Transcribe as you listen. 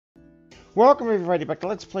Welcome everybody back to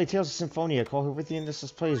Let's Play Tales of Symphonia. Call everything this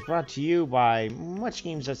Let's Play is brought to you by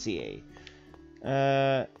muchgames.ca.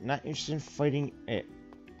 Not interested in fighting it.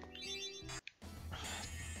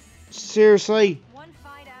 Seriously? One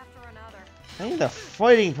fight after another. I need the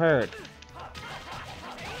fighting part.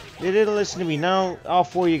 They didn't listen to me. Now all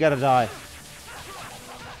four of you gotta die.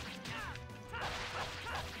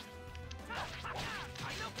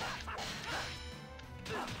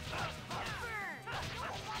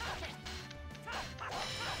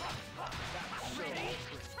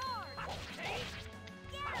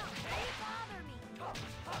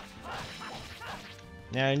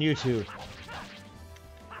 Yeah, and you too.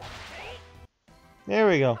 There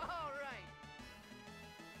we go.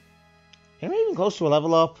 Am I even close to a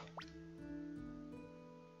level up?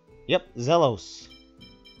 Yep, Zelos.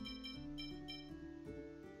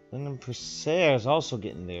 And then Perseer is also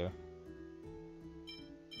getting there.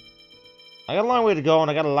 I got a long way to go,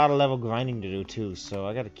 and I got a lot of level grinding to do too, so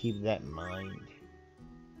I gotta keep that in mind.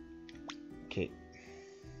 Okay.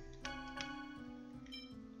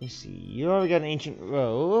 Let's see, you already got an ancient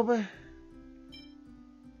robe.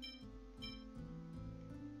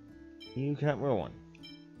 You cannot wear one.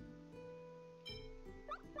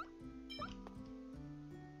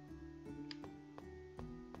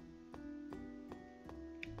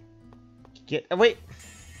 Get away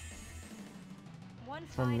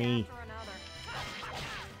from me.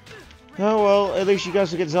 Oh well, at least you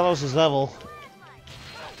guys will get Zelos' level.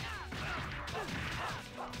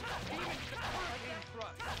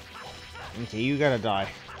 Okay, you gotta die.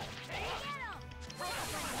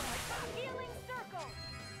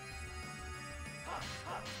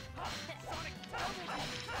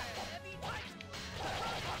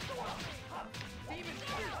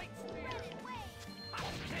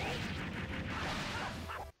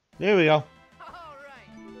 There we go.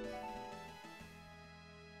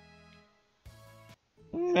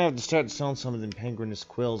 I'm gonna have to start selling some of them penguinous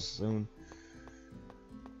quills soon.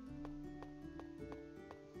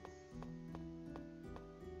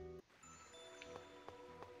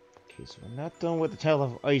 Okay, so we're not done with the Tail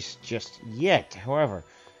of Ice just yet. However,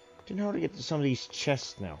 I don't know how to get to some of these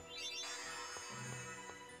chests now.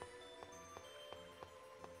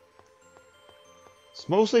 It's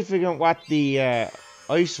mostly figuring out what the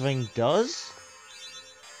ice ring does.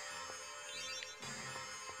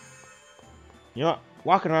 You know what?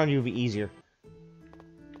 Walking around you will be easier.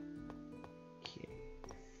 Okay.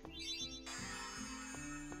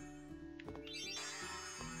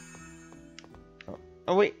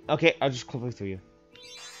 Oh wait, okay, I'll just clip through you.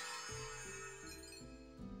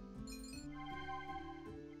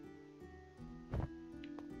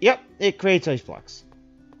 Yep, it creates ice blocks.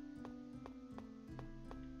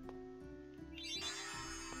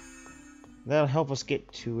 That'll help us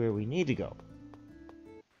get to where we need to go.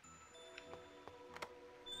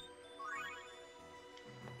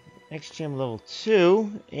 Next gym level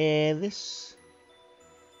 2, and this...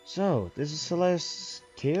 So, this is Celeste's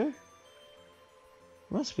tier?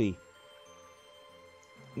 Must be.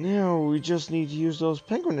 Now, we just need to use those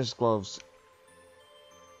penguinous gloves.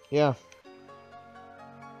 Yeah.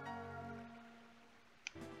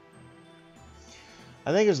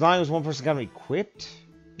 I think as long as one person got them equipped,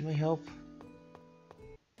 it may help.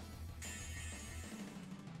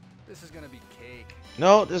 This is gonna be cake.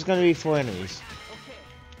 No, there's gonna be 4 enemies.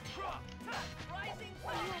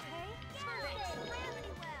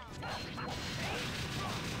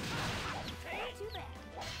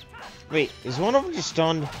 Wait, is one of them just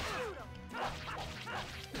stunned?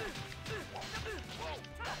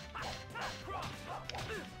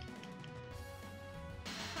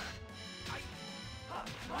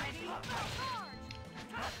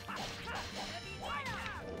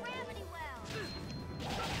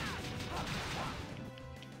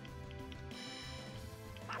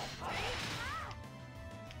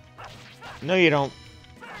 No, you don't.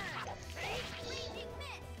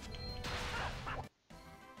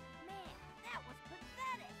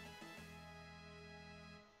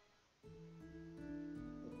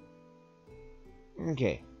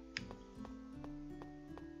 Okay.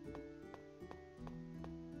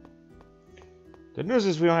 Good news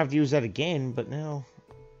is we don't have to use that again, but now...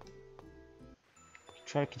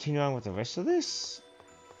 Try to continue on with the rest of this?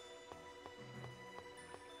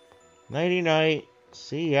 Nighty night.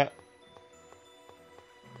 See ya.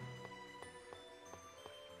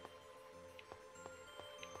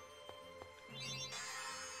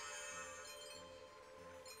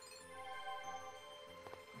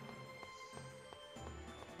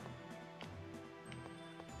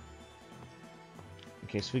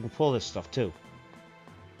 Okay, so we can pull this stuff too.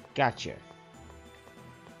 Gotcha.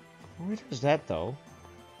 Where does that though?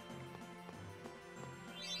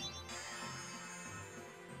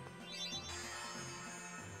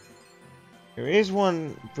 There is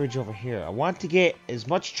one bridge over here. I want to get as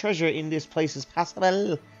much treasure in this place as possible.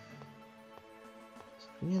 I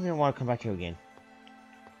don't want to come back here again.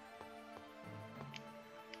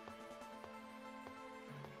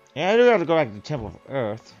 Yeah, I do have to go back to the Temple of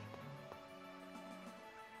Earth.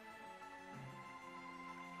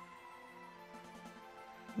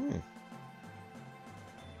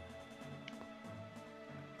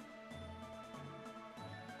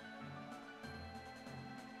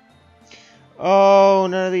 Oh,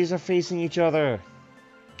 none of these are facing each other.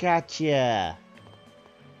 Gotcha.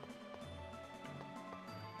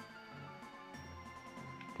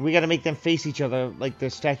 We gotta make them face each other like the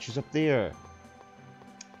statues up there.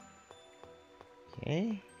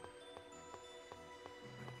 Okay.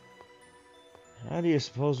 How do you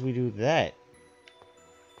suppose we do that?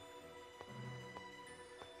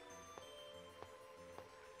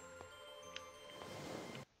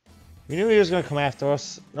 We knew he was gonna come after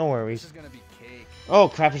us. No worries. This is gonna be cake. Oh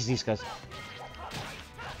crap, it's these guys.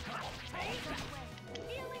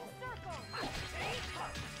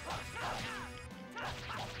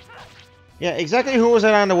 Yeah, exactly who was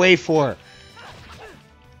I on the way for?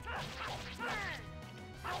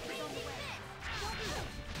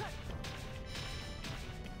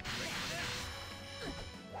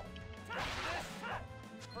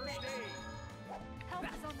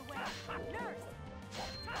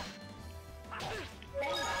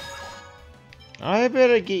 I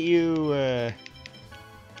better get you,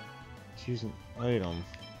 choose an item.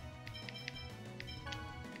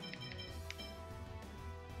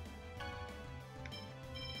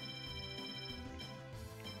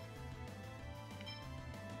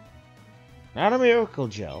 Not a miracle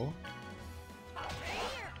gel.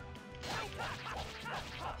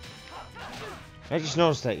 I just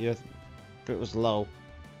noticed that your it was low.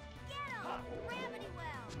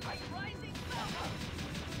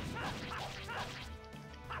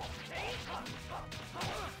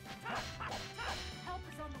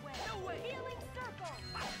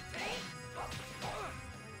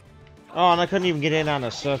 Oh, and I couldn't even get in on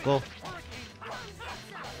a circle.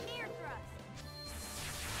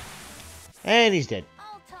 And he's dead.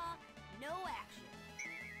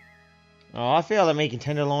 Oh, I failed at making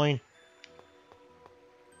tenderloin.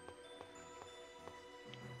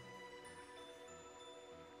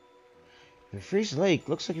 The freeze lake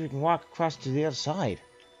looks like we can walk across to the other side.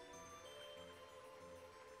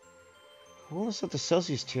 Coolness of the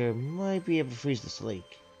Celsius tier might be able to freeze this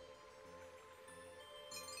lake.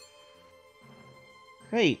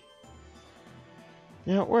 Great.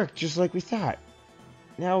 Now it worked just like we thought.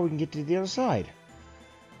 Now we can get to the other side.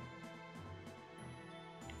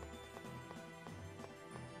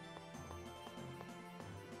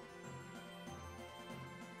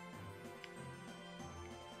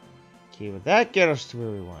 Okay, would that get us to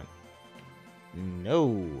where we want?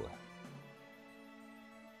 No.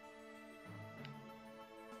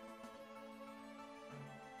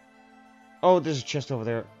 Oh, there's a chest over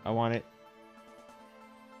there. I want it.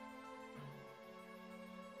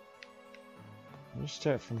 Let me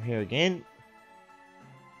start from here again.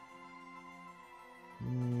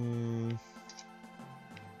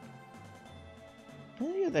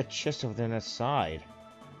 Oh, yeah, that chest over there on that side.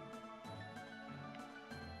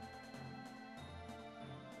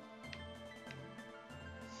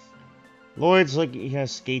 Lloyd's like he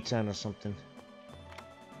has skates on or something.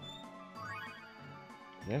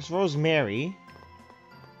 There's Rosemary.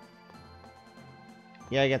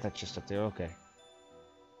 Yeah, I got that chest up there. Okay.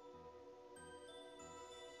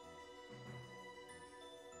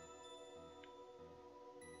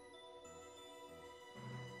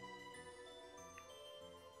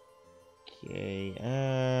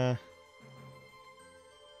 Okay,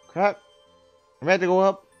 crap. I'm ready to go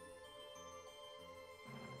up.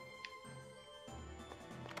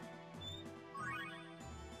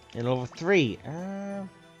 And over 3.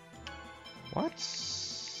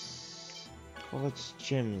 What's College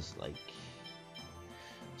Gym's like?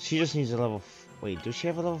 She just needs a level. Wait, does she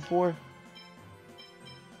have a level 4?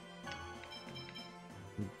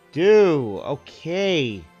 Do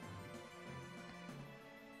okay.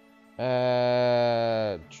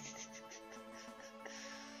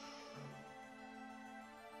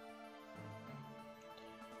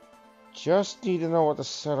 Just need to know what the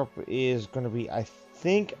setup is going to be. I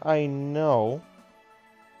think I know.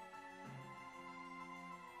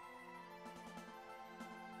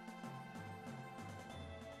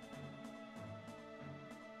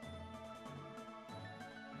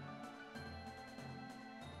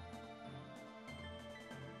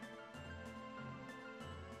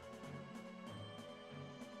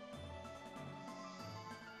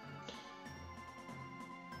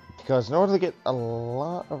 Because in order to get a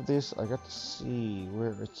lot of this, I got to see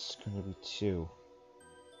where it's going to be too.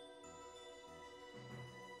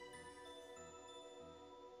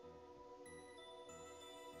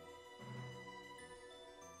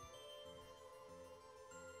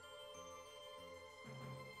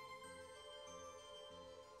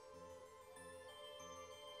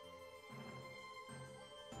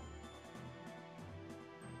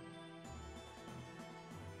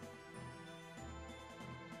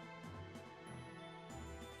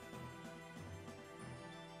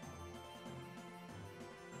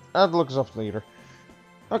 I'll look us up later.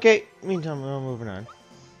 Okay, meantime, we're moving on.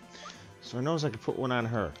 So I knows I could put one on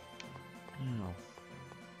her. Oh.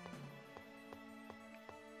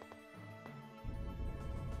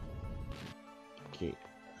 Okay.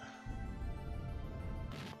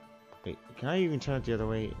 Wait, can I even turn it the other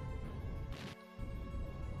way?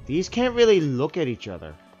 These can't really look at each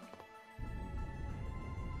other.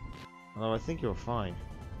 Although I think you're fine.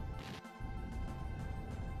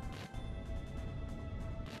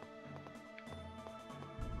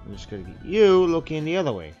 I'm just gonna get you looking the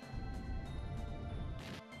other way.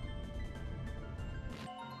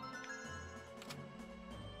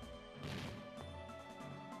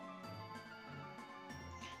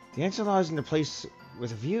 The answer lies in the place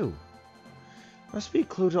with a view. Must be a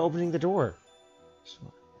clue to opening the door. So,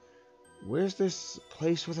 where's this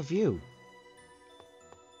place with a view?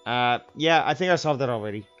 Yeah, I think I solved that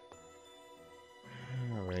already.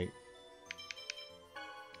 Alright.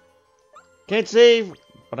 Can't save,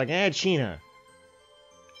 but I can add Sheena.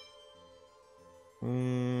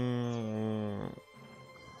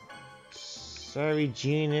 Sorry,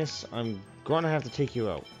 Genius. I'm gonna have to take you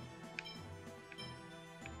out.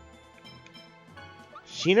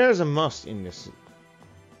 Sheena is a must in this.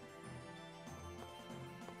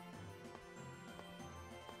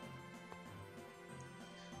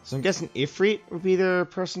 So I'm guessing Ifreet would be the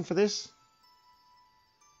person for this?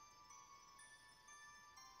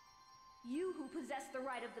 You who possess the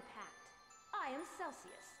right of the pact. I am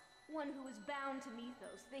Celsius, one who is bound to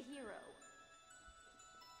Mythos, the hero.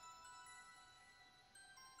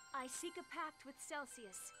 I seek a pact with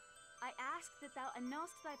Celsius. I ask that thou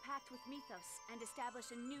annulst thy pact with Mythos and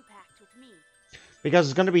establish a new pact with me. Because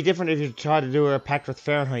it's going to be different if you try to do a pact with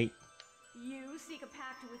Fahrenheit. You seek a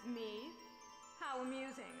pact with me? How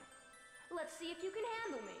amusing. Let's see if you can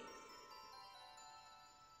handle me.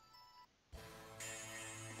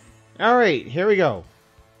 Alright, here we go.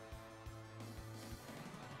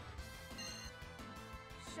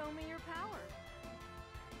 Show me your power.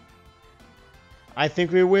 I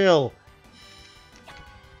think we will.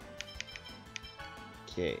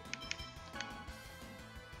 Okay.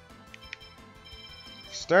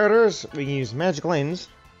 Starters, we can use Magic Lens.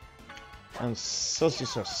 And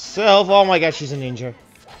Celsius herself. Oh my gosh, she's a ninja.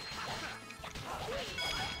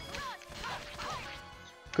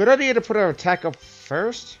 Good idea to put our attack up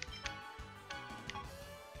first.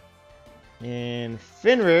 And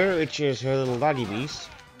Fenrir, which is her little lottie beast.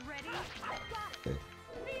 Okay.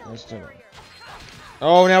 Let's do it.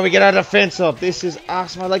 Oh, now we get our defense up. This is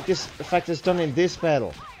awesome. I like this effect that's done in this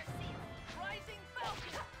battle.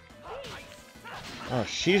 Oh,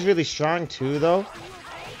 she's really strong too, though.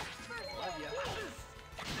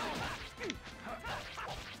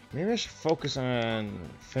 Maybe I should focus on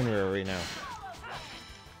Fenrir right now.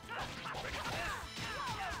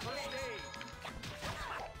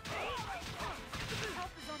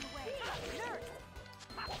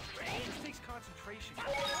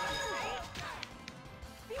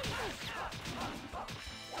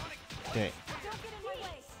 Okay.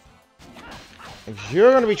 If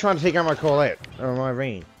you're going to be trying to take out my Colette, or my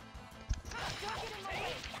Rain.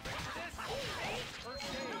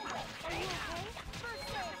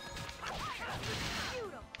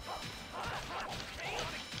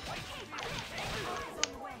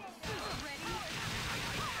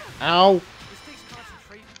 Ow!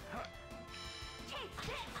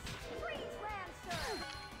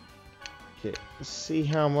 Okay, let's see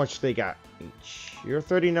how much they got each. You're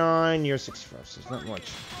 39, you're 65, so it's not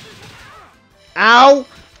much. Ow!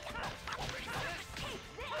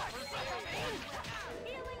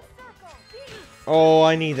 Oh,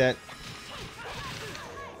 I need that.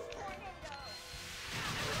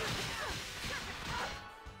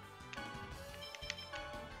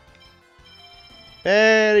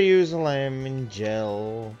 Better use a lemon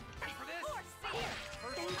gel.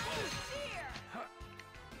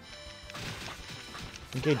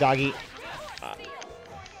 Okay, doggy.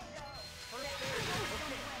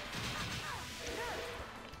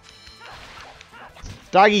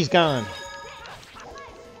 Doggy's gone.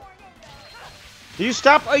 Do you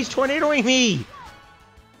stop ice tornadoing me?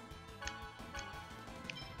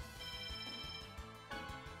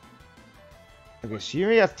 Okay, so you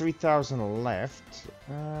only got 3,000 left.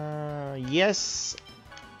 Yes.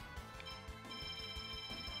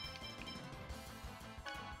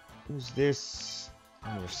 Who's this?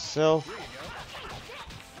 And yourself.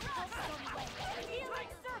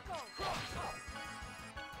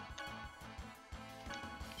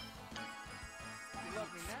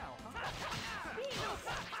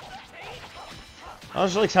 I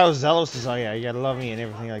just like how zealous is. Oh yeah, you gotta love me and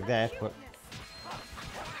everything like that. But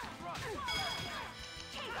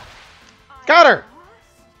got her.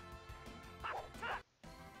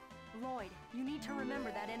 Lloyd, you need to remember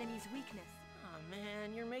that enemy's weakness. Oh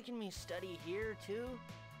man, you're making me study here too?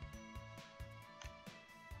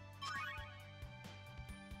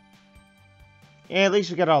 Yeah, at least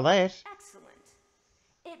we got all that. Excellent.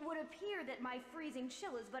 It would appear that my freezing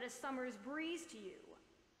chill is but a summer's breeze to you.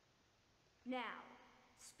 Now,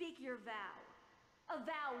 speak your vow. A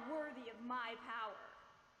vow worthy of my power.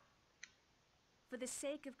 For the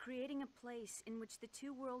sake of creating a place in which the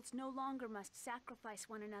two worlds no longer must sacrifice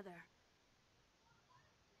one another,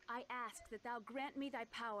 I ask that thou grant me thy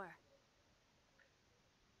power.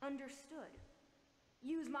 Understood.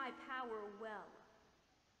 Use my power well.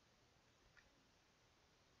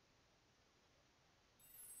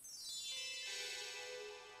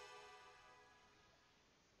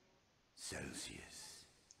 Celsius,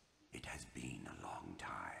 it has been a long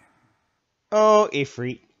time. Oh,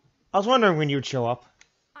 Ifreet. I was wondering when you'd show up.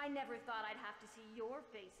 I never thought I'd have to see your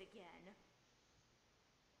face again.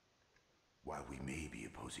 While we may be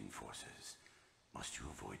opposing forces, must you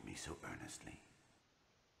avoid me so earnestly?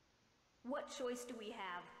 What choice do we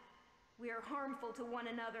have? We are harmful to one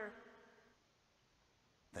another.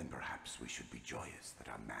 Then perhaps we should be joyous that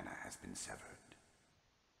our mana has been severed.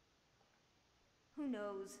 Who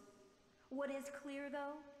knows? What is clear,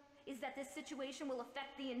 though, is that this situation will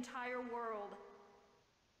affect the entire world.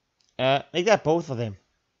 Make that both of them.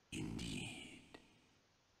 Indeed.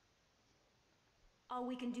 All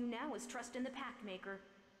we can do now is trust in the Pact Maker.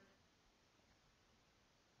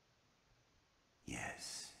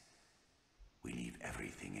 Yes. We leave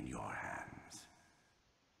everything in your hands.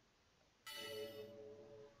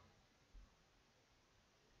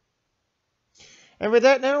 And with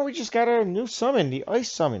that now, we just got a new summon, the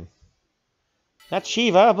Ice Summon. Not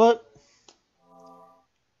Shiva, but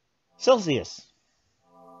Celsius.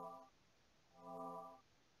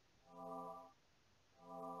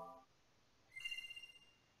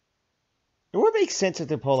 It would make sense if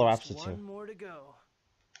they're polar opposites too. One more to go.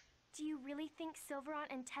 Do you really think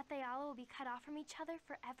Sylvarant and Tetheala will be cut off from each other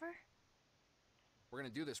forever? We're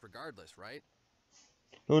gonna do this regardless, right?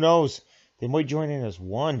 Who knows? They might join in as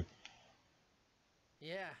one.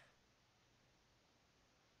 Yeah.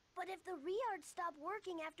 But if the Riards stop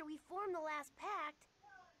working after we form the last pact,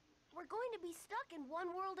 we're going to be stuck in one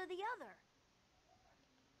world or the other.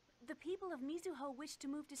 The people of Mizuho wish to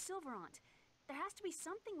move to Sylvarant. There has to be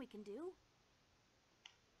something we can do.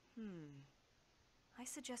 I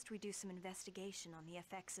suggest we do some investigation on the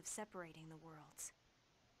effects of separating the worlds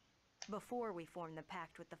before we form the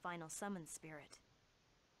pact with the final summon spirit.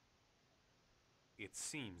 It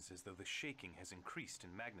seems as though the shaking has increased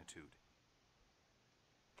in magnitude.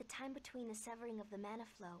 The time between the severing of the mana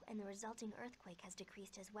flow and the resulting earthquake has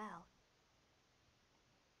decreased as well.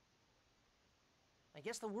 I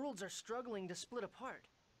guess the worlds are struggling to split apart.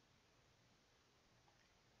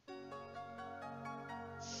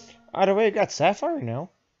 Either way, we got Sapphire now.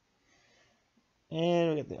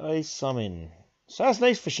 And we got the Ice Summon. So that's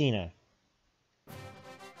nice for Sheena.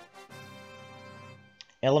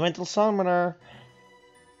 Elemental Summoner.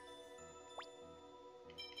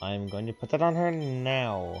 I'm going to put that on her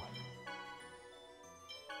now.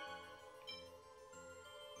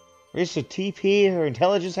 Where's her TP, her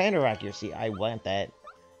intelligence, and her accuracy? I want that.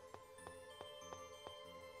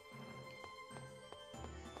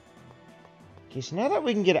 Okay, so now that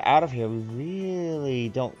we can get out of here, we really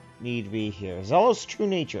don't need to be here. Zolo's true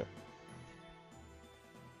nature.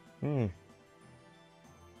 Oh,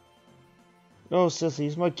 Sissy,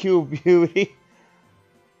 it's my cute beauty.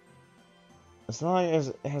 As long as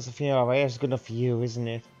it has a female right, it's good enough for you, isn't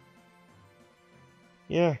it?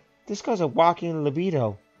 Yeah, this guy's a walking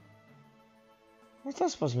libido. What's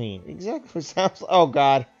that supposed to mean? Exactly what it sounds like. Oh,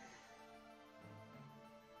 God.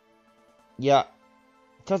 Yeah.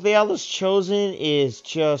 Because the Eldest Chosen is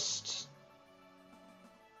just...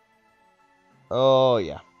 Oh,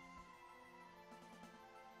 yeah.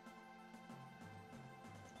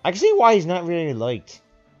 I can see why he's not really liked.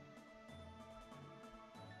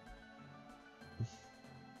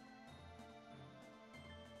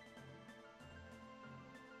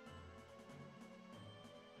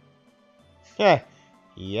 Yeah.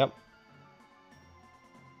 Yep.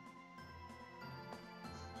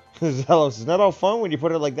 Zealous, is not all fun when you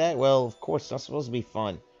put it like that? Well, of course, it's not supposed to be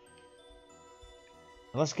fun.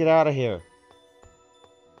 Let's get out of here.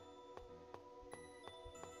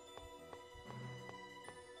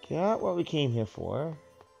 Got what we came here for.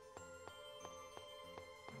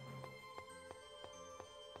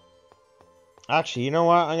 Actually, you know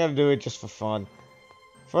what? I'm gonna do it just for fun.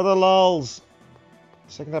 For the lulz.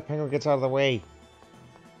 Second that penguin gets out of the way.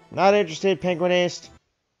 Not interested, penguinist.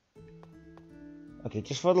 Okay,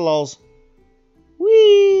 just for the lulz. Whee!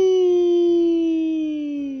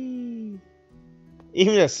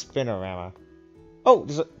 Even a spinorama. Oh,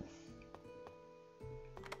 there's a...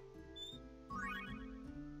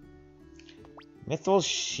 Mythos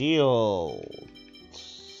shield.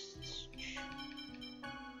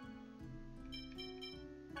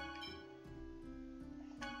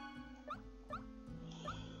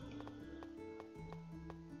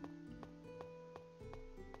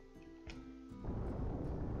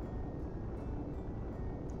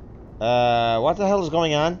 What the hell is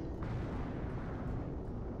going on?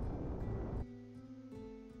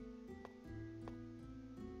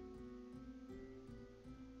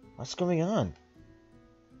 What's going on?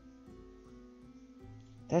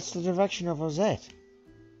 That's the direction of Rosette.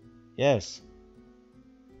 Yes.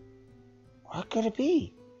 What could it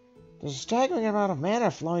be? There's a staggering amount of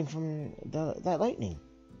mana flowing from that lightning.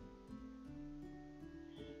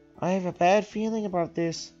 I have a bad feeling about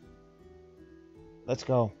this. Let's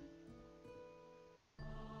go.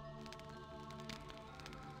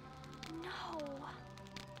 No.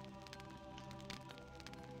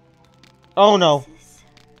 Oh no. This is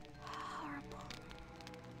horrible.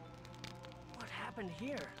 What happened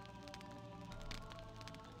here?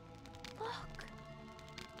 Look.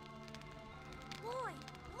 Lloyd,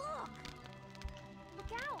 look.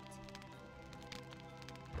 Look out.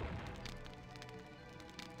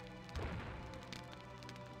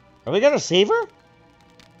 Are we gonna save her?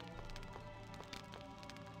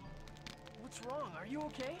 What's wrong? Are you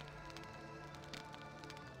okay?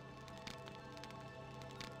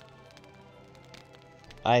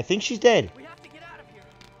 I think she's dead. We have to get out of here.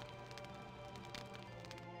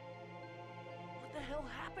 What the hell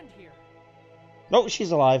happened here? No,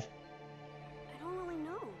 she's alive. I don't really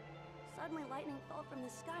know. Suddenly lightning fell from the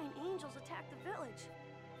sky and angels attacked the village.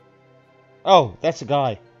 Oh, that's a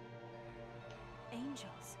guy.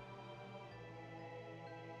 Angels.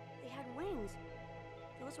 They had wings.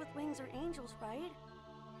 Those with wings are angels, right?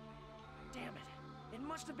 Damn it. It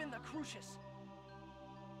must have been the Crucius.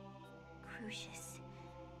 Crucius.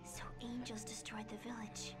 So angels destroyed the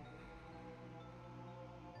village.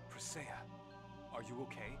 Presea, are you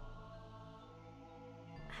okay?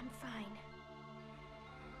 I'm fine.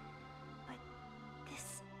 But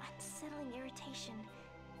this unsettling irritation,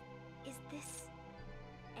 is this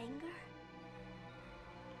anger?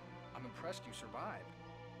 I'm impressed you survived.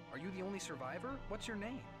 Are you the only survivor? What's your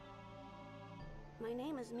name? My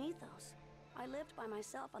name is Mythos. I lived by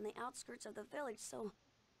myself on the outskirts of the village, so...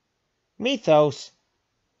 Mythos.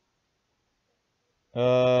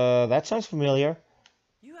 That sounds familiar.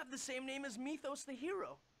 You have the same name as Mythos the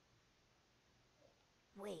hero.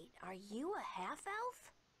 Wait, are you a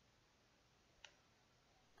half-elf?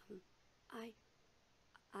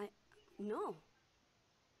 No.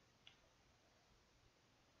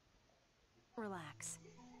 Relax.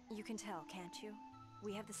 You can tell, can't you?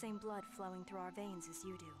 We have the same blood flowing through our veins as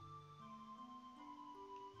you do.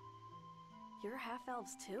 You're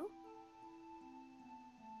half-elves too?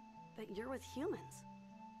 But you're with humans.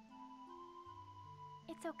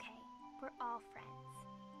 It's okay. We're all friends.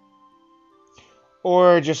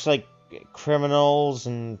 Or just like criminals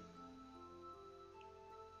and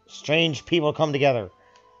strange people come together.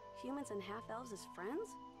 Humans and half-elves as friends?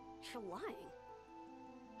 You're lying.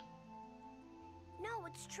 No,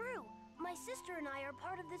 it's true. My sister and I are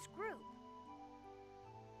part of this group.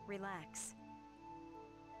 Relax.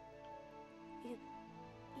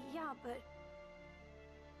 Yeah, but...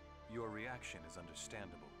 Your reaction is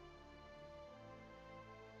understandable.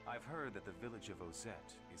 I've heard that the village of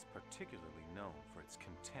Ozette is particularly known for its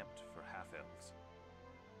contempt for half-elves.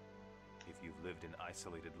 If you've lived an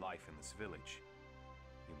isolated life in this village,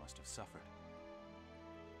 you must have suffered.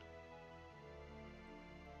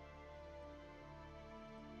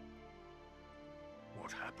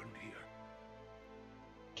 What happened here?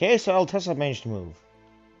 Okay, so Altessa managed to move.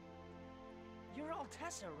 You're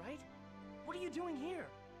Altessa, right? What are you doing here?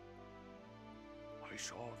 I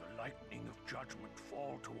saw the lightning of judgment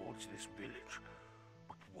fall towards this village.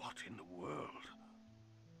 But what in the world?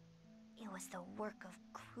 It was the work of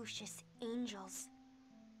Crucius angels.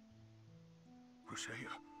 Presea,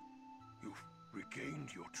 you've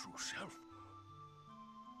regained your true self.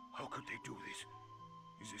 How could they do this?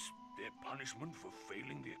 Is this their punishment for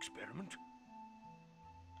failing the experiment?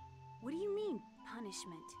 What do you mean,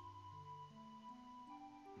 punishment?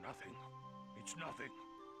 Nothing. It's nothing.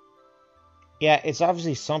 Yeah, it's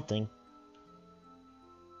obviously something.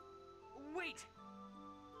 Wait!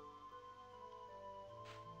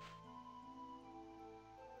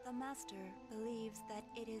 The Master believes that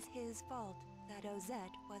it is his fault that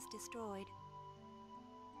Ozette was destroyed.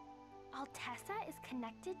 Altessa is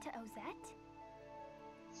connected to Ozette?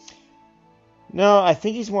 No, I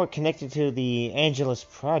think he's more connected to the Angelus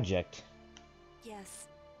Project. Yes.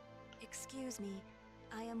 Excuse me,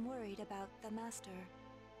 I am worried about the Master.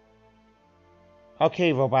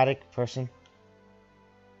 Okay, robotic person.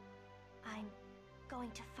 I'm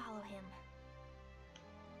going to follow him.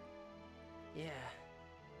 Yeah.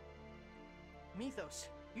 Mythos,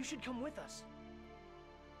 you should come with us.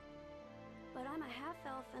 But I'm a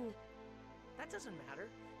half-elf and... That doesn't matter.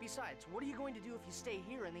 Besides, what are you going to do if you stay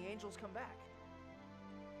here and the angels come back?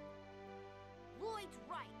 Lloyd's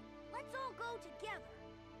right. Let's all go together.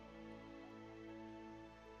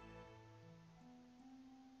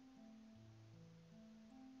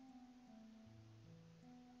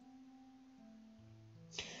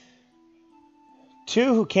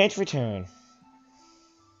 Two who can't return.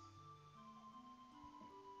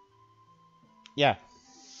 Yeah.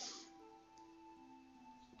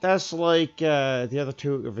 That's like the other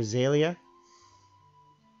two of Azalea.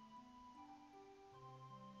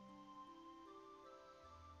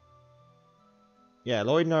 Yeah,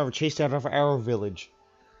 Lloyd and I were chased out of our village.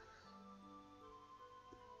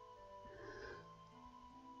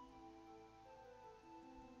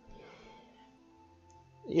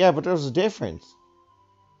 Yeah, but there's a difference.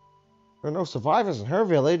 There are no survivors in her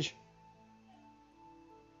village.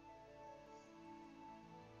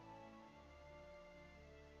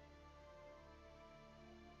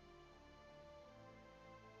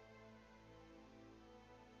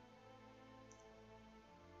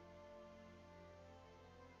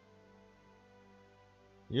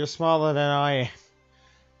 You're smaller than I am.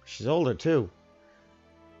 She's older too.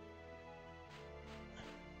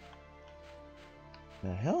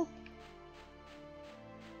 The hell?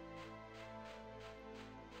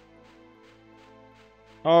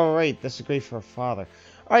 Alright, that's great for a father.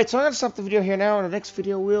 Alright, so I'm going to stop the video here now. In the next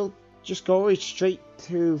video, we'll just go right straight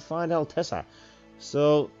to find Altessa.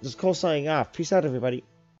 So, this is Cole signing off. Peace out, everybody.